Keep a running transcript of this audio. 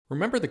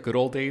Remember the good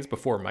old days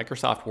before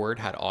Microsoft Word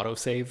had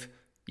autosave?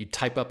 You'd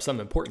type up some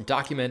important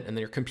document and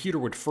then your computer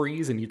would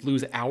freeze and you'd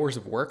lose hours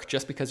of work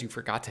just because you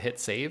forgot to hit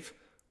save?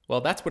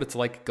 Well, that's what it's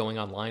like going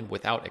online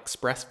without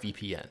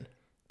ExpressVPN.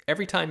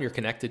 Every time you're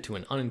connected to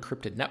an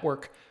unencrypted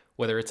network,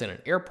 whether it's in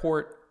an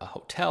airport, a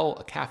hotel,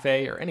 a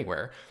cafe, or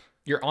anywhere,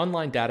 your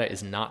online data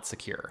is not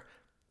secure.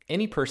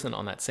 Any person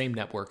on that same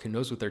network who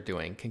knows what they're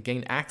doing can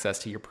gain access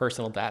to your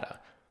personal data.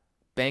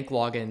 Bank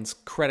logins,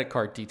 credit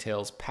card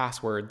details,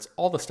 passwords,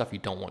 all the stuff you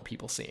don't want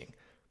people seeing.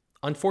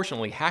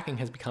 Unfortunately, hacking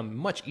has become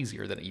much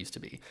easier than it used to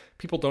be.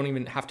 People don't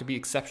even have to be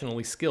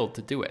exceptionally skilled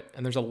to do it,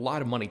 and there's a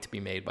lot of money to be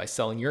made by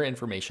selling your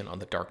information on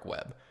the dark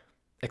web.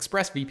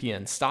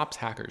 ExpressVPN stops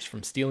hackers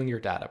from stealing your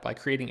data by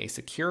creating a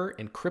secure,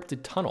 encrypted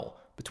tunnel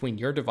between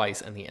your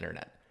device and the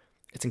internet.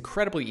 It's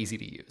incredibly easy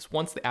to use.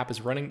 Once the app is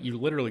running, you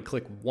literally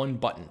click one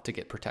button to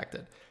get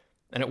protected.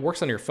 And it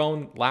works on your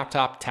phone,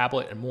 laptop,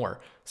 tablet, and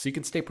more, so you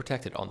can stay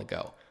protected on the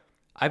go.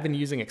 I've been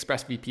using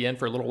ExpressVPN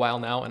for a little while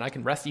now, and I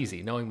can rest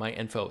easy knowing my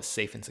info is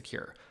safe and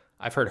secure.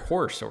 I've heard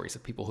horror stories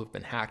of people who've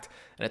been hacked,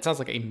 and it sounds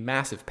like a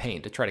massive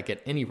pain to try to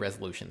get any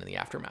resolution in the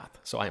aftermath,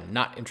 so I am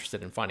not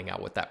interested in finding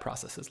out what that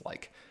process is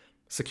like.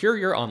 Secure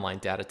your online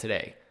data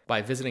today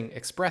by visiting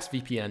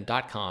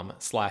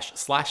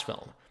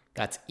expressvpn.com/film.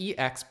 That's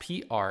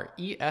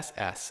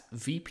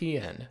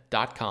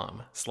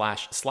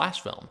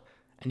expressvpn.com//film.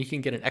 And you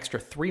can get an extra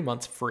 3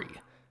 months free.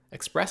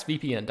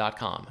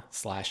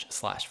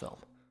 expressvpn.com//film.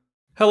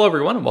 Hello,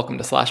 everyone, and welcome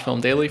to Slash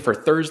Film Daily for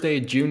Thursday,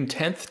 June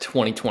 10th,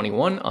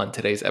 2021. On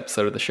today's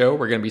episode of the show,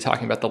 we're going to be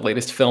talking about the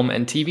latest film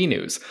and TV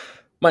news.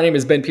 My name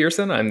is Ben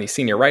Pearson. I'm the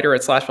senior writer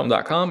at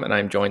slashfilm.com, and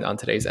I'm joined on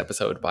today's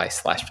episode by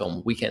Slash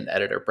Film weekend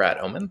editor Brad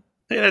Oman.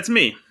 Hey, that's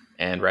me.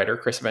 And writer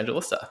Chris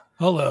Evangelista.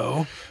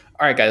 Hello.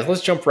 All right, guys,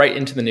 let's jump right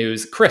into the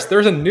news. Chris,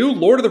 there's a new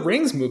Lord of the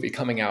Rings movie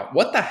coming out.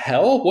 What the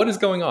hell? What is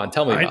going on?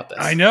 Tell me about this.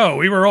 I know.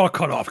 We were all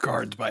caught off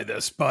guard by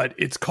this, but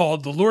it's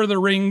called The Lord of the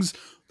Rings,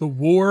 The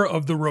War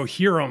of the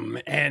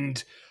Rohirrim.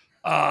 And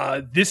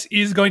this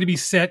is going to be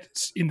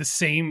set in the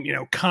same,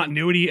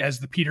 continuity as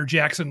the Peter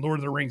Jackson Lord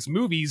of the Rings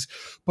movies,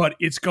 but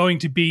it's going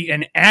to be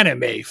an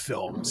anime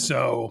film.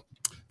 So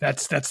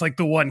that's like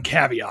the one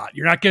caveat.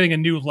 You're not getting a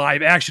new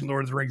live action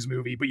Lord of the Rings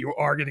movie, but you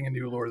are getting a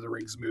new Lord of the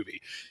Rings movie.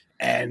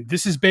 And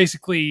this is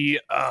basically,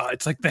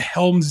 it's like the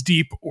Helm's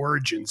Deep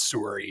origin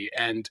story.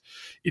 And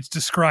it's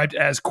described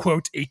as,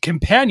 quote, a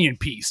companion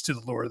piece to the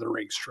Lord of the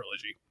Rings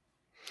trilogy.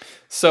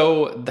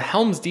 So the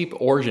Helm's Deep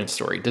origin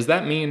story, does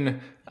that mean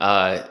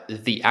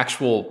the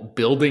actual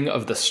building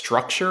of the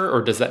structure?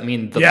 Or does that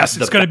mean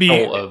It's going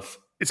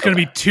to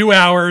be 2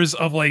 hours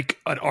of like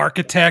an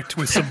architect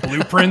with some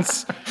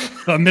blueprints,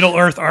 the Middle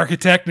Earth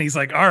architect. And he's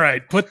like, all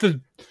right, put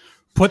the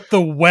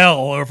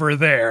well over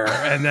there.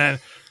 And then...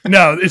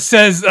 No, it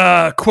says,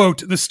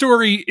 quote, the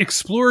story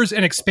explores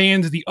and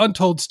expands the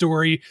untold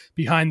story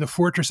behind the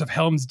fortress of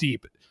Helm's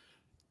Deep,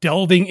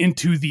 delving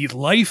into the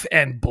life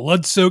and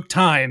blood-soaked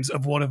times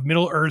of one of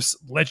Middle-earth's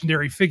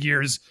legendary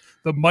figures,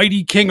 the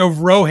mighty king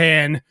of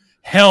Rohan,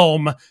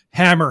 Helm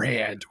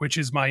Hammerhand, which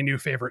is my new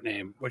favorite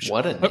name.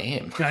 What a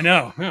name. I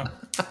know, yeah.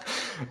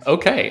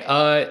 Okay,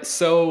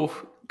 so...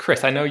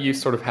 Chris, I know you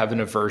sort of have an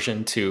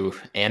aversion to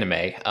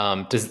anime,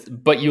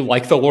 but you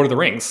like the Lord of the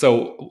Rings,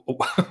 so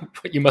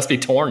you must be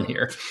torn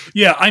here.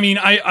 Yeah, I mean,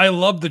 I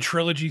love the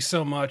trilogy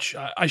so much.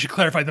 I should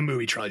clarify the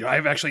movie trilogy.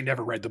 I've actually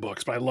never read the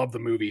books, but I love the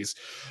movies.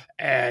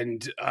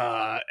 And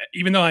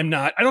even though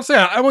I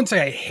wouldn't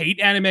say I hate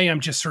anime,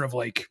 I'm just sort of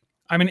like,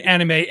 I'm an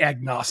anime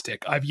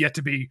agnostic. I've yet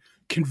to be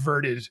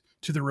converted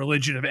to the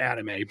religion of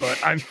anime, but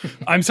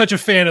I'm such a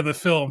fan of the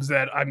films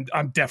that I'm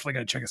definitely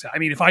going to check this out. I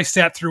mean, if I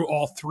sat through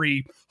all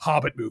 3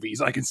 Hobbit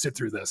movies, I can sit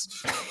through this.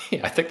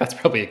 Yeah, I think that's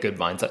probably a good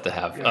mindset to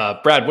have. Yeah.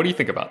 Brad, what do you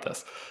think about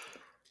this?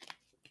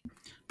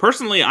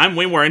 Personally, I'm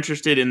way more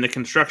interested in the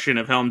construction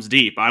of Helm's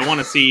Deep. I want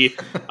to see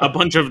a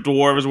bunch of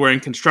dwarves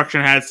wearing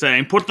construction hats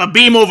saying, "Put the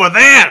beam over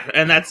there,"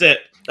 and that's it.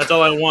 That's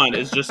all I want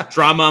is just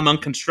drama among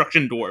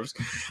construction dwarves.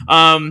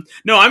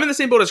 No, I'm in the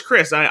same boat as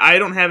Chris. I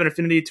don't have an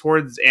affinity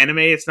towards anime.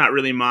 It's not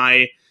really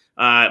my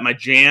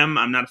jam.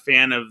 I'm not a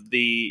fan of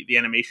the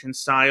animation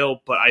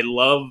style, but I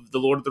love the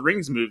Lord of the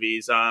Rings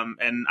movies.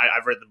 And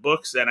I've read the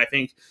books, and I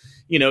think,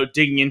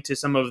 digging into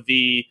some of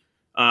the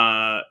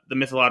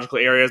mythological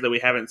areas that we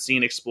haven't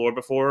seen explored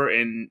before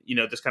in,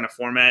 this kind of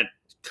format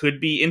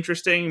could be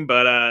interesting,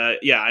 but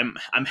I'm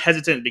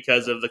hesitant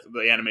because of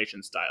the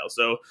animation style.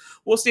 So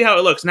we'll see how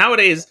it looks.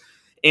 Nowadays,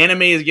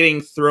 anime is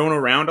getting thrown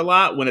around a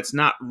lot when it's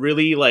not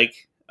really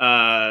like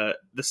the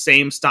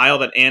same style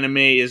that anime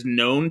is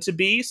known to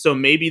be. So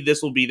maybe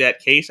this will be that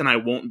case, and I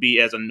won't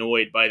be as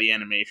annoyed by the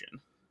animation.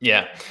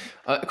 Yeah.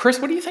 Chris,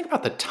 what do you think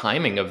about the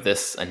timing of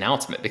this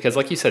announcement? Because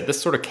like you said, this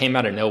sort of came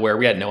out of nowhere.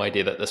 We had no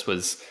idea that this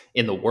was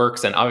in the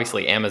works. And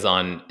obviously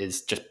Amazon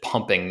is just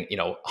pumping,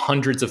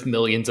 hundreds of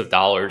millions of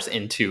dollars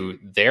into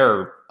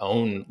their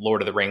own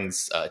Lord of the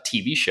Rings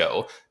TV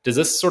show. Does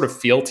this sort of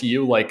feel to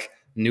you like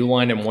New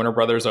Line and Warner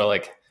Brothers are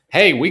like,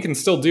 hey, we can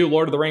still do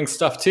Lord of the Rings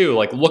stuff too.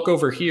 Like, look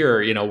over here.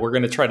 We're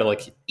going to try to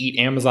like eat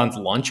Amazon's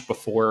lunch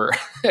before.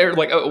 Or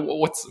like,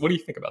 what do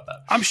you think about that?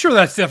 I'm sure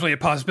that's definitely a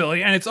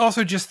possibility, and it's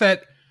also just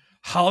that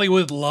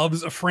Hollywood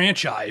loves a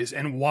franchise,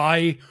 and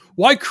why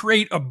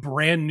create a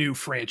brand new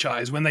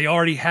franchise when they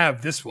already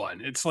have this one?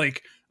 It's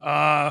like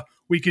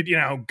we could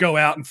go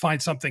out and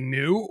find something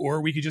new,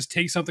 or we could just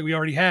take something we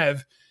already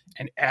have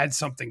and add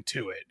something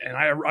to it. And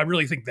I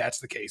really think that's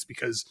the case,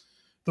 because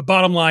the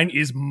bottom line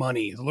is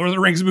money. The Lord of the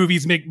Rings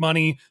movies make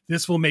money.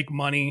 This will make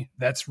money.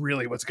 That's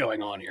really what's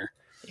going on here.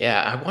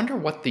 Yeah, I wonder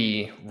what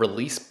the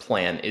release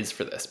plan is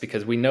for this,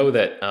 because we know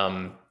that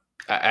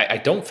I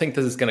don't think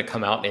this is going to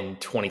come out in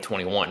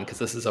 2021, because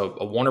this is a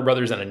Warner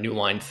Brothers and a New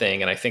Line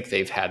thing, and I think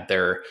they've had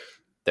their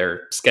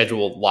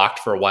schedule locked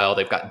for a while.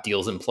 They've got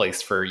deals in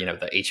place for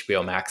the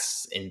HBO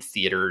Max in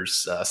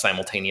theaters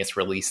simultaneous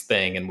release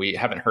thing, and we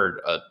haven't heard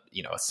a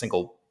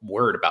single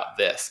word about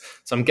this.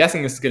 So I'm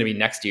guessing this is going to be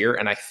next year,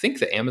 and I think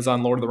the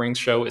Amazon Lord of the Rings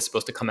show is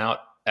supposed to come out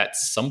at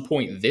some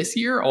point this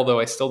year, although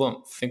I still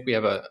don't think we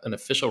have an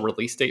official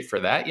release date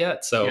for that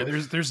yet. So yeah,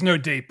 there's no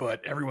date,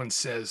 but everyone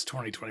says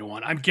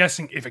 2021. I'm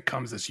guessing if it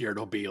comes this year,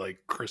 it'll be like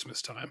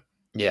Christmas time.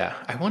 Yeah,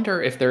 I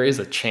wonder if there is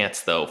a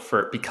chance though,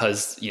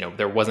 because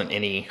there wasn't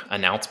any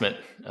announcement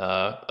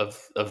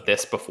of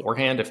this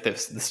beforehand. If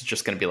this is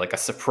just going to be like a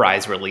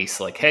surprise release,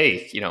 like,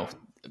 hey,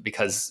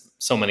 because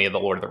so many of the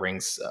Lord of the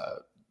Rings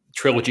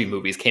trilogy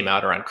movies came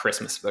out around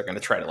Christmas, they're going to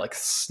try to like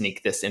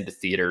sneak this into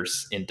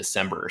theaters in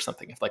December or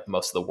something. If like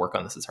most of the work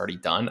on this is already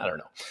done, I don't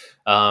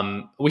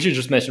know. We should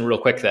just mention real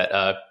quick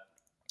that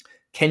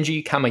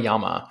Kenji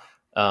Kamayama,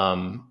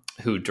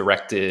 who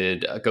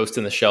directed Ghost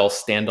in the Shell,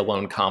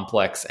 Standalone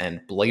Complex,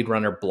 and Blade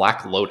Runner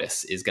Black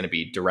Lotus, is going to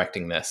be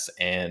directing this.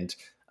 And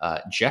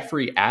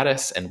Jeffrey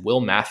Addis and Will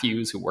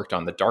Matthews, who worked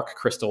on The Dark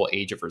Crystal,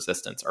 Age of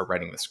Resistance, are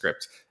writing the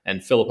script.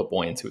 And Philippa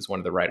Boyens, who is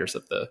one of the writers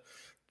of the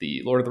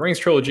Lord of the Rings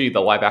trilogy, the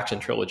live action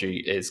trilogy,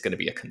 is going to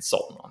be a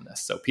consultant on this.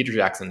 So Peter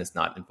Jackson is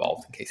not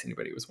involved, in case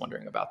anybody was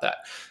wondering about that.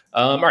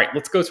 All right,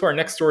 let's go to our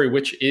next story,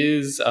 which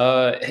is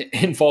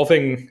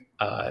involving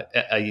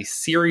a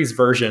series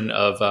version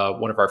of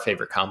one of our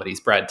favorite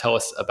comedies. Brad, tell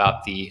us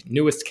about the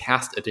newest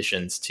cast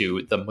additions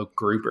to The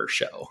MacGruber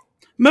Show.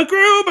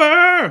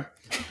 MacGruber!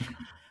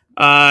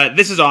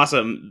 This is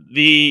awesome.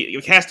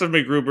 The cast of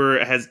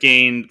MacGruber has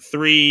gained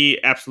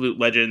 3 absolute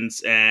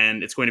legends,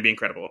 and it's going to be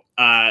incredible.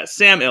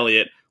 Sam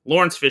Elliott,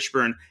 Lawrence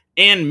Fishburne,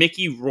 and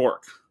Mickey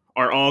Rourke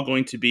are all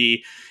going to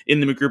be in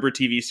the MacGruber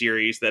TV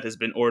series that has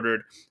been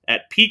ordered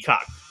at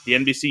Peacock, the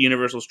NBC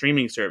Universal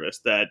streaming service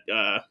that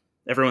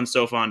everyone's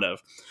so fond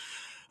of.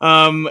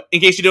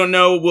 In case you don't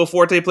know, Will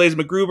Forte plays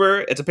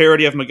MacGruber. It's a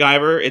parody of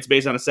MacGyver. It's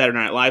based on a Saturday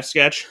Night Live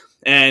sketch.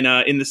 And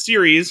in the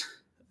series,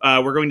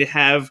 we're going to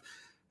have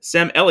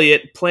Sam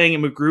Elliott playing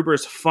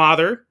MacGruber's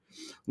father,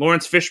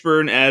 Lawrence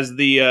Fishburne as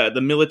the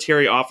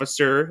military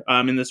officer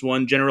in this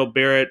one, General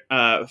Barrett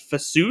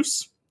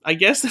Fasus. I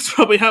guess that's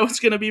probably how it's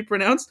going to be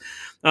pronounced.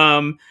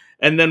 And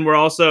then we're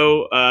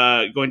also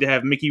going to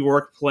have Mickey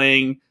Rourke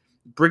playing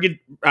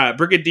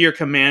Brigadier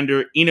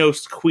Commander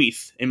Enos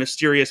Queeth, a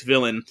mysterious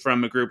villain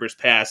from MacGruber's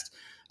past,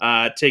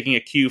 taking a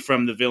cue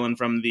from the villain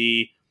from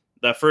the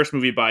first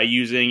movie by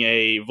using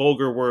a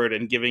vulgar word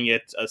and giving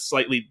it a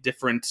slightly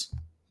different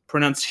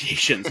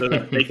pronunciation so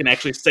that they can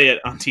actually say it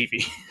on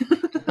TV.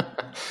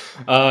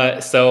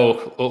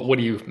 So what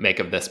do you make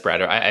of this,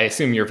 Brad? I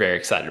assume you're very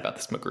excited about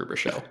this MacGruber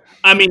show.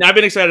 I mean, I've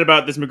been excited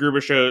about this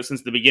MacGruber show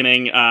since the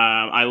beginning.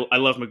 I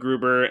love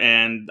MacGruber,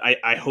 and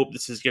I hope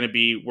this is going to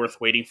be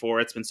worth waiting for.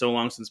 It's been so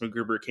long since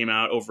MacGruber came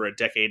out, over a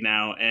decade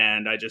now,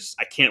 and I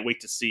can't wait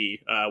to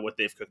see what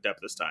they've cooked up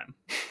this time.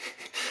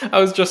 I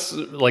was just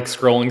like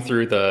scrolling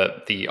through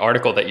the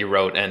article that you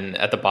wrote, and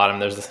at the bottom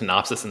there's a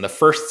synopsis, and the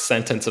first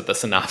sentence of the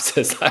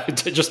synopsis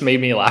it just made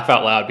me laugh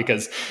out loud,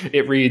 because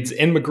it reads,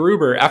 "In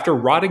MacGruber, after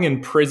rotting in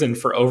prison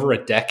for over a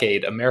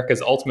decade,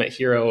 America's ultimate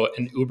hero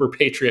and uber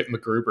patriot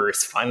MacGruber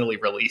is finally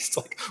released."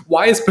 Like,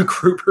 why is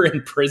MacGruber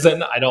in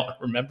prison? I don't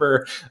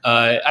remember.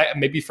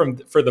 Maybe for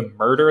the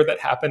murder that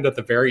happened at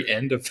the very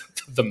end of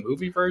the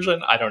movie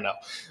version. I don't know.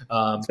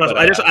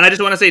 I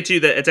just want to say too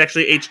that it's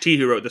actually HT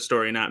who wrote the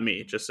story, not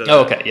me. Just so.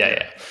 Okay,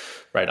 yeah.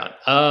 Right on.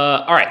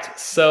 All right,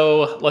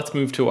 so let's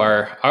move to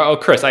our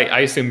Chris, I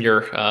assume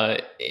you're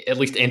at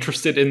least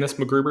interested in this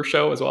MacGruber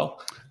show as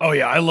well? Oh,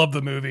 yeah, I love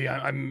the movie.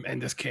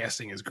 And this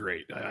casting is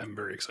great. I'm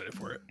very excited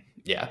for it.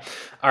 Yeah.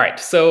 All right,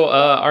 so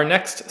our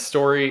next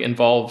story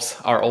involves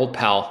our old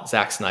pal,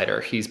 Zack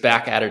Snyder. He's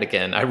back at it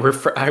again. I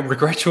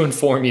regret to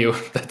inform you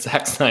that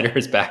Zack Snyder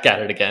is back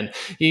at it again.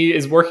 He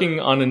is working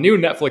on a new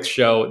Netflix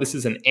show. This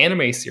is an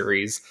anime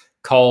series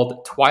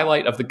called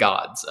Twilight of the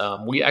Gods.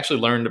 We actually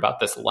learned about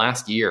this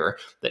last year,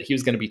 that he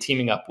was going to be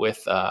teaming up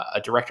with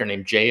a director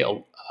named Jay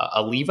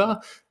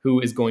Oliva, who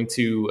is going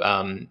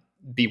to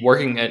be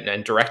working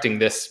and directing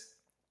this.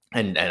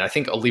 And I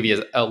think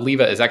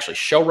Oliva is actually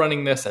show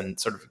running this and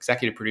sort of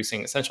executive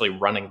producing, essentially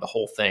running the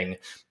whole thing.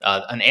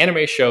 An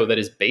anime show that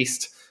is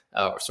based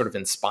sort of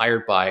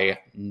inspired by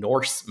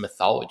Norse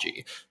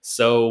mythology.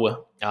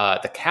 So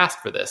the cast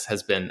for this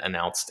has been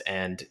announced,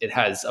 and it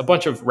has a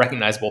bunch of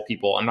recognizable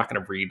people. I'm not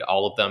going to read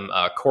all of them.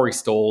 Corey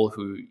Stoll,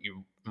 who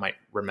you might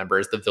remember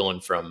as the villain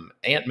from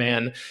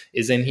Ant-Man,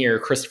 is in here.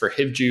 Christopher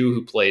Hivju,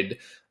 who played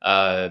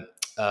God,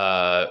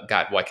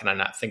 why can I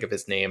not think of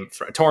his name?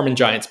 Tormund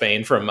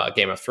Giantsbane from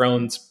Game of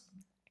Thrones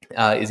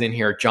is in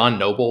here. John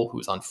Noble,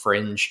 who's on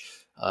Fringe,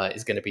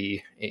 is going to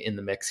be in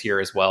the mix here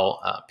as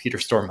well. Peter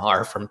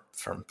Stormare from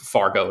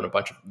Fargo and a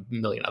bunch of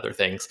million other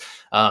things.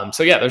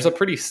 So yeah, there's a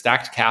pretty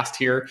stacked cast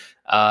here.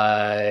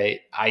 We're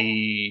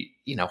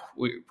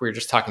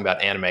just talking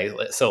about anime,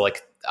 so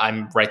like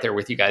I'm right there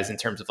with you guys in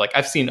terms of like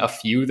I've seen a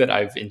few that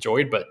I've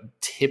enjoyed, but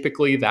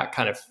typically that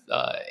kind of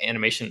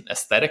animation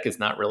aesthetic is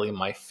not really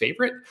my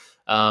favorite.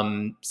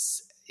 Combine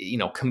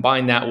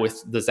that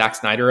with the Zack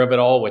Snyder of it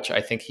all, which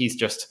I think he's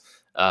just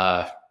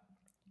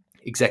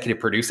executive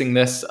producing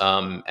this,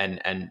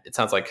 and it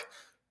sounds like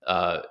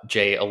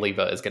Jay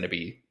Oliva is going to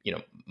be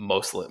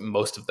most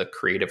of the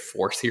creative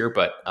force here,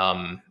 but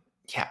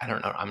yeah, I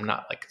don't know, I'm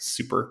not like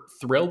super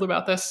thrilled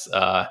about this.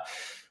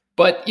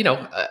 But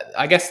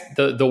I guess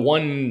the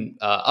one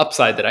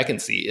upside that I can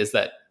see is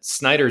that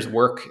Snyder's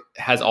work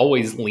has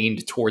always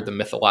leaned toward the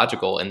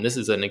mythological, and this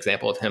is an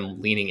example of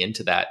him leaning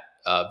into that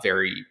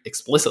very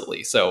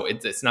explicitly. So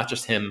it's not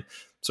just him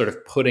sort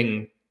of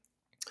putting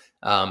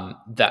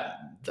that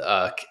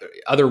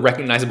other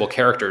recognizable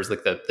characters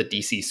like the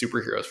DC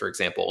superheroes, for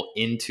example,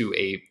 into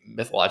a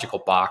mythological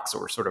box,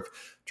 or sort of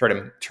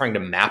trying to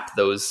map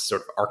those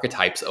sort of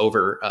archetypes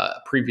over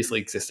previously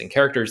existing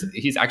characters.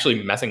 He's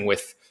actually messing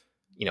with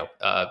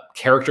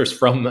characters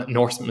from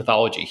Norse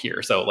mythology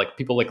here. So like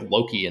people like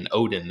Loki and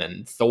Odin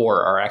and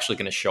Thor are actually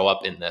going to show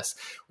up in this,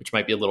 which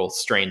might be a little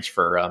strange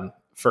for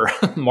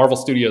Marvel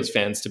Studios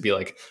fans to be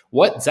like,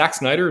 what? Zack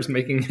Snyder is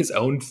making his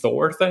own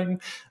Thor thing?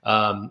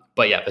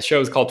 But yeah, the show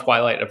is called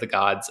Twilight of the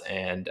Gods,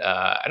 and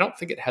I don't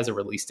think it has a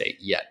release date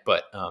yet,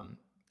 but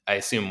I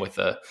assume with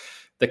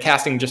the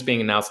casting just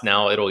being announced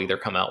now, it'll either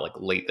come out like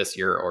late this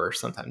year or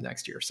sometime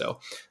next year. So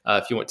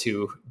if you want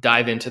to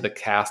dive into the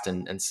cast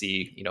and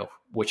see,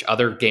 which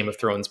other Game of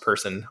Thrones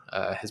person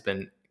has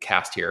been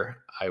cast here,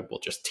 I will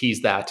just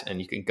tease that, and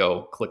you can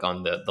go click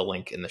on the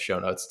link in the show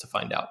notes to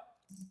find out.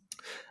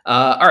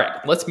 All right,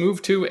 let's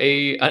move to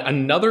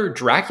another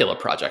Dracula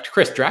project.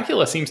 Chris,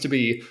 Dracula seems to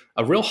be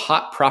a real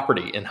hot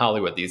property in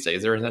Hollywood these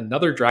days. There is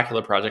another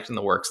Dracula project in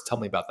the works. Tell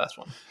me about this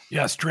one.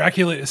 Yes,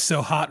 Dracula is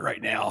so hot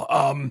right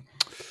now.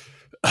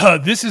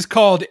 This is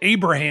called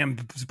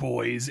Abraham's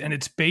Boys, and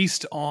it's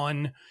based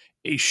on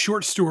a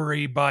short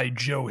story by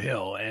Joe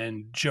Hill.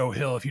 And Joe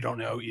Hill, if you don't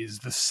know, is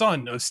the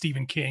son of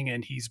Stephen King,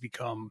 and he's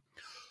become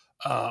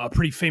a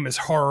pretty famous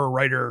horror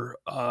writer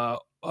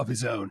of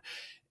his own.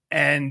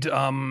 And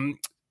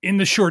in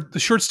the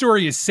short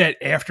story is set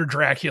after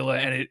Dracula,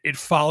 and it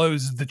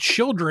follows the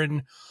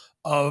children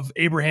of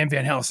Abraham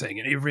Van Helsing.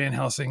 And Abraham Van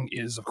Helsing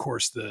is, of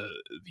course, the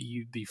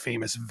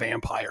famous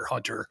vampire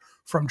hunter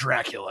from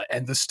Dracula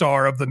and the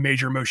star of the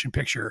major motion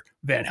picture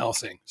Van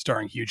Helsing,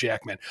 starring Hugh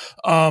Jackman.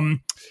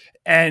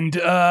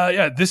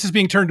 This is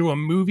being turned into a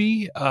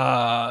movie.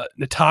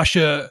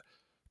 Natasha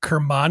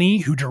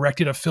Kermani, who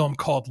directed a film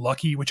called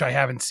Lucky, which I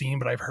haven't seen,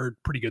 but I've heard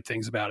pretty good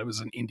things about. It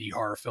was an indie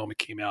horror film. It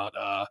came out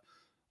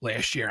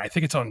last year. I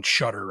think it's on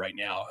Shudder right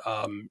now.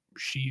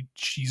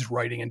 She's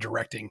writing and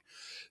directing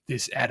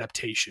this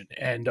adaptation,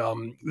 and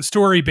the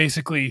story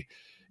basically,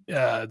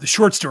 the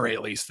short story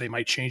at least, they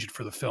might change it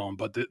for the film,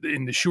 but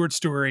in the short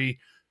story,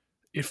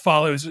 it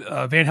follows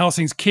Van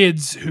Helsing's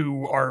kids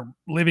who are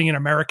living in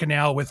America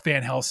now with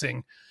Van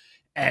Helsing,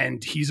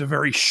 and he's a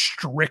very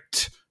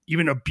strict,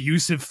 even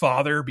abusive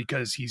father,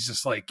 because he's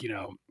just like,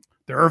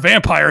 there are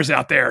vampires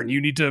out there and you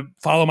need to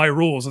follow my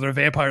rules or their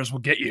vampires will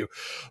get you.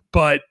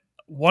 But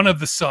one of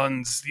the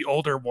sons, the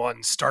older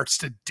one, starts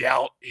to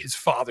doubt his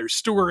father's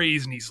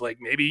stories, and he's like,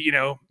 maybe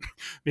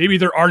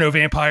there are no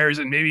vampires,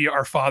 and maybe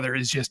our father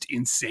is just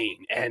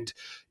insane. And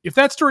if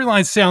that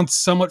storyline sounds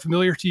somewhat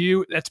familiar to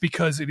you, that's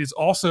because it is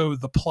also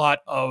the plot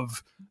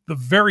of the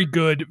very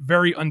good,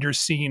 very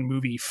underseen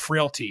movie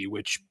Frailty,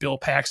 which Bill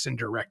Paxton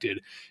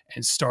directed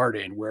and starred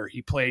in, where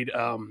he played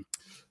a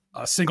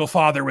single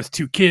father with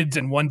two kids,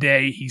 and one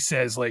day he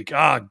says like,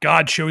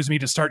 God shows me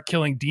to start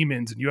killing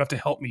demons and you have to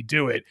help me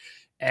do it.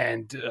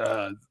 And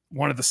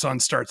one of the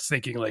sons starts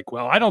thinking like,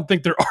 well, I don't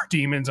think there are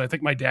demons. I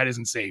think my dad is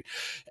insane.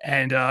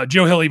 And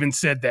Joe Hill even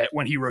said that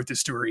when he wrote this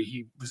story,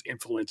 he was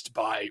influenced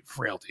by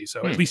Frailty.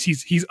 So at least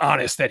he's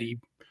honest that he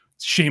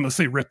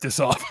shamelessly ripped this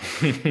off.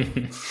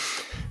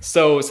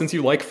 So since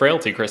you like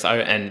Frailty, Chris,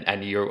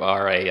 and you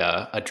are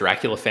a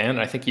Dracula fan,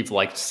 I think you've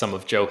liked some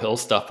of Joe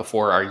Hill's stuff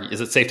before. Is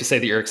it safe to say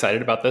that you're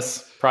excited about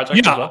this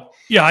project as well?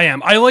 Yeah, I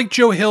am. I like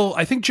Joe Hill.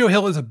 I think Joe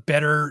Hill is a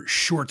better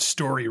short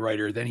story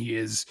writer than he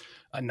is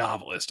a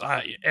novelist.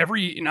 Not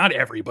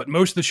every, but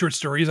most of the short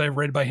stories I've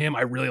read by him,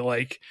 I really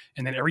like.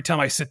 And then every time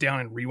I sit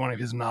down and read one of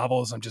his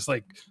novels, I'm just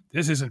like,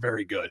 this isn't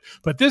very good.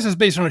 But this is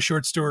based on a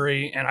short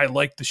story, and I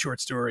like the short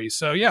story.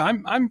 So yeah,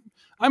 I'm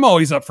I'm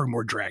always up for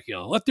more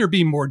Dracula. Let there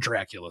be more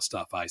Dracula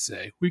stuff, I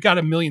say. We got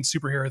a million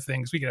superhero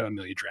things. We can have a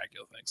million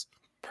Dracula things.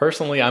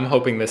 Personally, I'm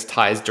hoping this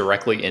ties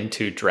directly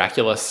into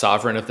Dracula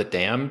Sovereign of the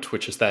Damned,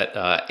 which is that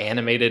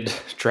animated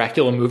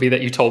Dracula movie that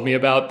you told me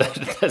about.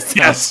 That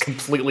sounds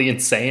completely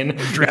insane.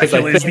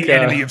 Dracula is the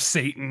enemy of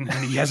Satan,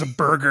 and he has a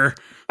burger.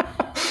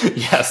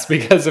 Yes,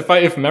 because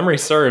if memory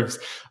serves,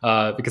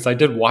 because I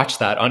did watch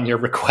that on your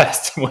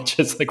request, which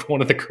is like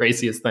one of the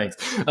craziest things.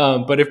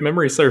 But if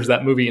memory serves,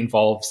 that movie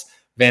involves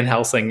Van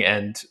Helsing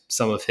and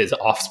some of his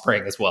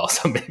offspring as well.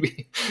 So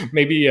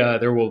maybe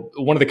there will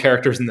one of the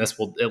characters in this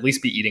will at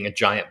least be eating a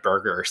giant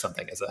burger or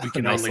something as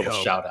a nice little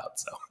shout out.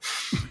 So,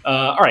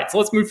 all right, so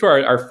let's move to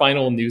our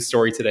final news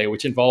story today,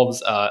 which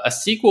involves a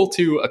sequel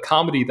to a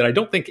comedy that I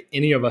don't think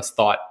any of us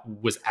thought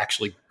was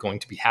actually going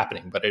to be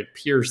happening, but it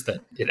appears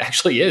that it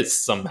actually is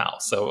somehow.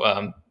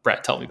 So,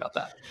 Brett, tell me about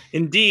that.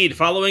 Indeed,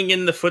 following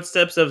in the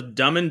footsteps of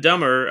Dumb and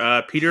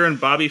Dumber, Peter and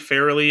Bobby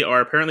Farrelly are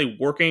apparently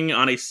working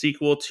on a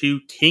sequel to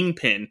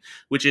Kingpin,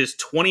 which is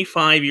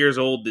 25 years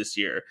old this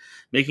year,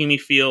 making me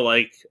feel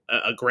like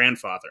a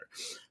grandfather.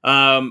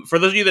 For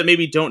those of you that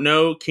maybe don't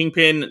know,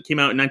 Kingpin came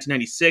out in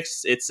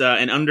 1996. It's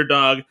an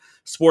underdog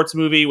sports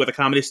movie with a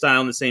comedy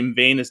style in the same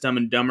vein as Dumb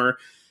and Dumber.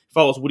 It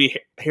follows Woody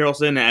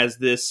Harrelson as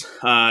this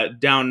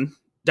down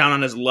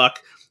on his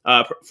luck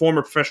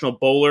former professional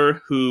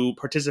bowler who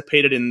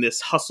participated in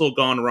this hustle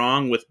gone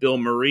wrong with Bill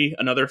Murray,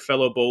 another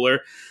fellow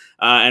bowler.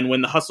 And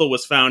when the hustle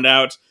was found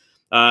out,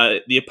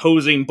 the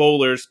opposing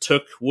bowlers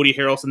took Woody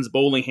Harrelson's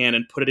bowling hand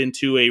and put it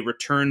into a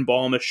return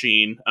ball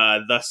machine,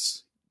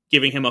 thus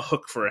giving him a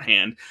hook for a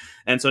hand.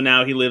 And so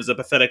now he lives a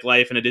pathetic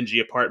life in a dingy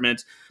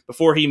apartment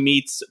before he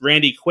meets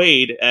Randy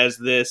Quaid as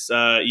this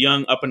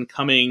young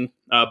up-and-coming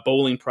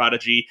bowling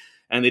prodigy.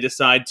 And they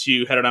decide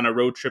to head out on a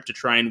road trip to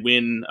try and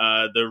win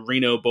the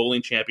Reno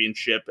Bowling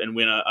Championship and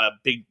win a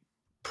big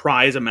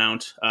prize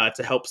amount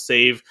to help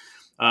save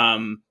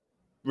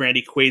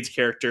Randy Quaid's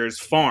character's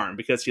farm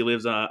because he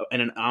lives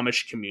in an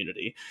Amish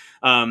community.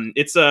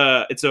 It's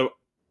a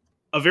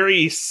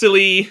very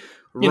silly,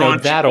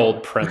 raunchy... that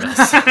old premise.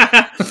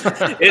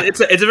 it's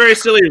a very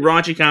silly,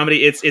 raunchy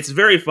comedy. It's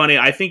very funny.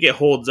 I think it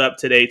holds up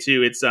today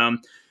too. It's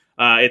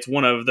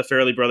one of the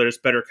Farrelly brothers'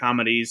 better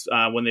comedies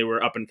when they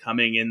were up and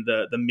coming in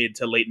the mid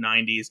to late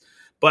 90s.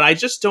 But I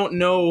just don't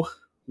know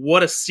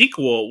what a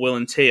sequel will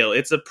entail.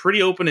 It's a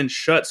pretty open and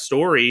shut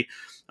story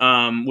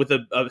with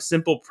a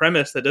simple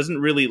premise that doesn't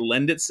really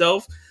lend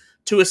itself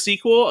to a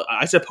sequel.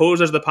 I suppose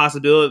there's the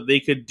possibility that they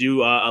could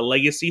do a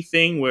legacy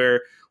thing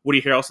where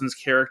Woody Harrelson's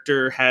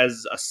character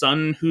has a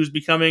son who's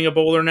becoming a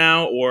bowler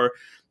now, or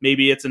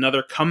maybe it's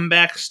another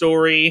comeback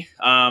story.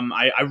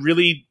 I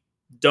really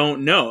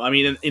don't know. I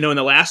mean, in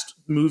the last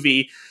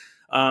movie,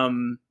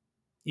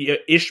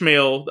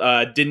 Ishmael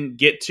didn't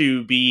get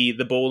to be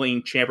the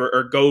bowling champ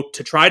or go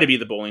to try to be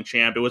the bowling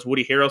champ. It was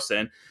Woody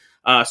Harrelson.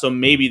 So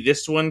maybe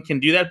this one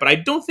can do that, but I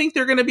don't think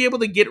they're going to be able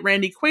to get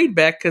Randy Quaid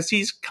back because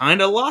he's kind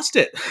of lost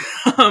it.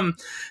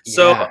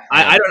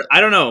 I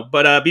don't know.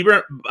 But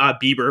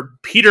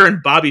Peter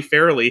and Bobby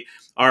Farrelly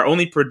are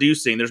only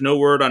producing. There's no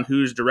word on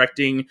who's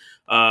directing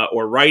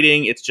or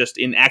writing. It's just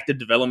in active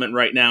development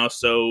right now.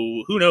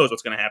 So who knows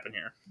what's going to happen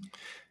here?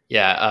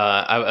 Yeah,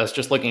 I was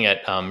just looking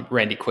at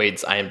Randy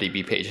Quaid's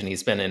IMDb page, and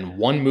he's been in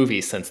one movie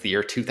since the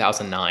year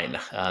 2009,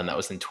 and that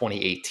was in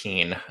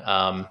 2018.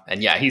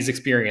 And yeah, he's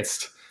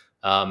experienced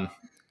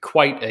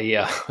quite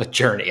a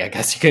journey. I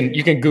guess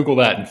you can Google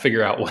that and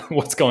figure out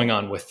what's going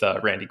on with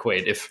Randy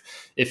Quaid,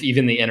 if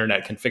even the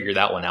internet can figure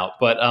that one out.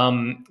 But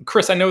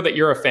Chris, I know that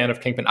you're a fan of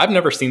Kingpin. I've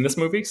never seen this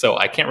movie, so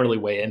I can't really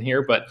weigh in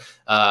here. But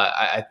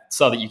I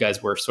saw that you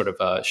guys were sort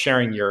of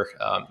sharing your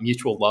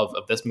mutual love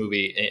of this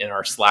movie in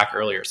our Slack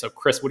earlier. So,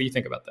 Chris, what do you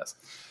think about this?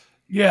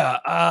 Yeah,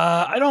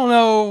 I don't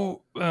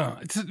know.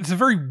 It's a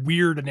very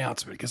weird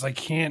announcement because I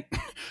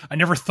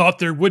never thought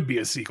there would be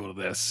a sequel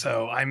to this.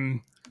 So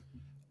I'm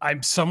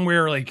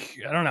somewhere like,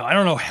 I don't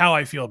know how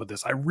I feel about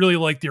this. I really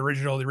like the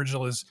original. The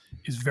original is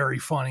very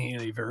funny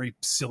in a very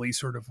silly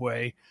sort of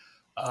way.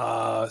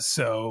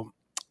 So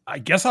I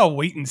guess I'll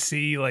wait and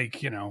see,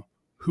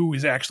 who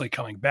is actually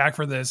coming back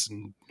for this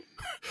and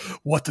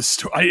what the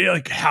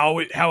story, how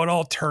it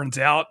all turns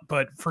out.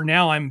 But for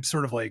now, I'm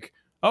sort of like,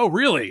 oh,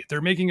 really? They're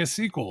making a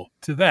sequel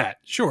to that?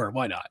 Sure,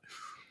 why not?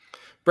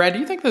 Brad, do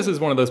you think this is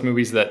one of those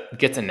movies that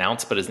gets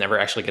announced but is never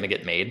actually going to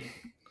get made?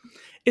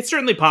 It's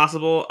certainly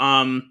possible.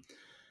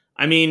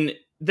 I mean,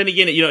 then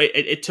again,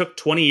 it took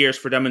 20 years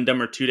for Dumb and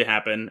Dumber 2 to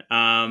happen.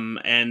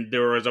 And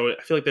there was always,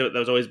 I feel like that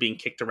was always being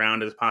kicked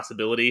around as a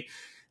possibility.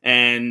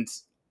 And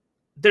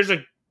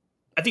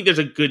I think there's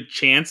a good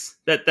chance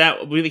that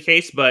will be the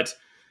case. But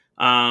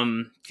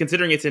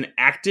considering it's an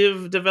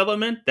active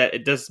development, that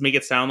it does make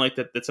it sound like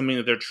that's something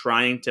that they're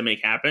trying to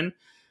make happen.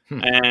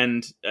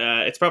 And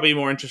it's probably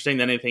more interesting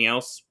than anything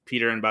else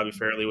Peter and Bobby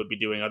Farrelly would be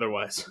doing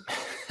otherwise.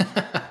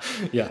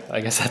 Yeah,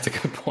 I guess that's a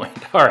good point.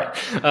 All right.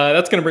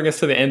 That's going to bring us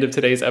to the end of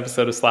today's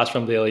episode of Slash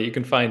Film Daily. You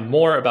can find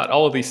more about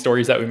all of these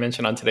stories that we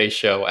mentioned on today's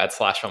show at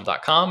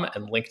slashfilm.com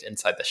and linked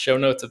inside the show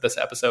notes of this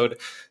episode.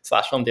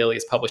 Slash Film Daily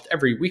is published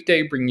every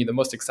weekday, bringing you the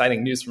most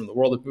exciting news from the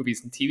world of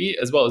movies and TV,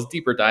 as well as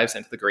deeper dives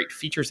into the great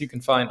features you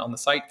can find on the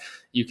site.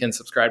 You can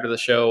subscribe to the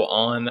show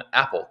on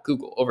Apple,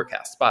 Google,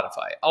 Overcast,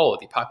 Spotify, all of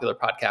the popular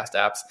podcast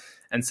apps,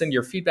 and send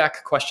your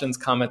feedback, questions,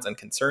 comments, and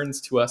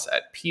concerns to us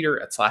at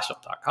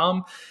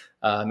peter@slashfilm.com.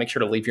 Make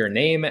sure to leave your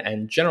name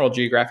and general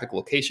geographic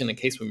location in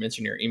case we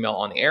mention your email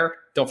on the air.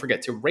 Don't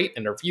forget to rate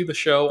and review the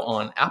show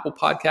on Apple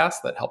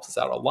Podcasts. That helps us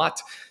out a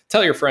lot.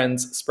 Tell your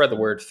friends, spread the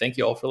word. Thank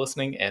you all for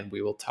listening, and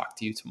we will talk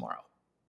to you tomorrow.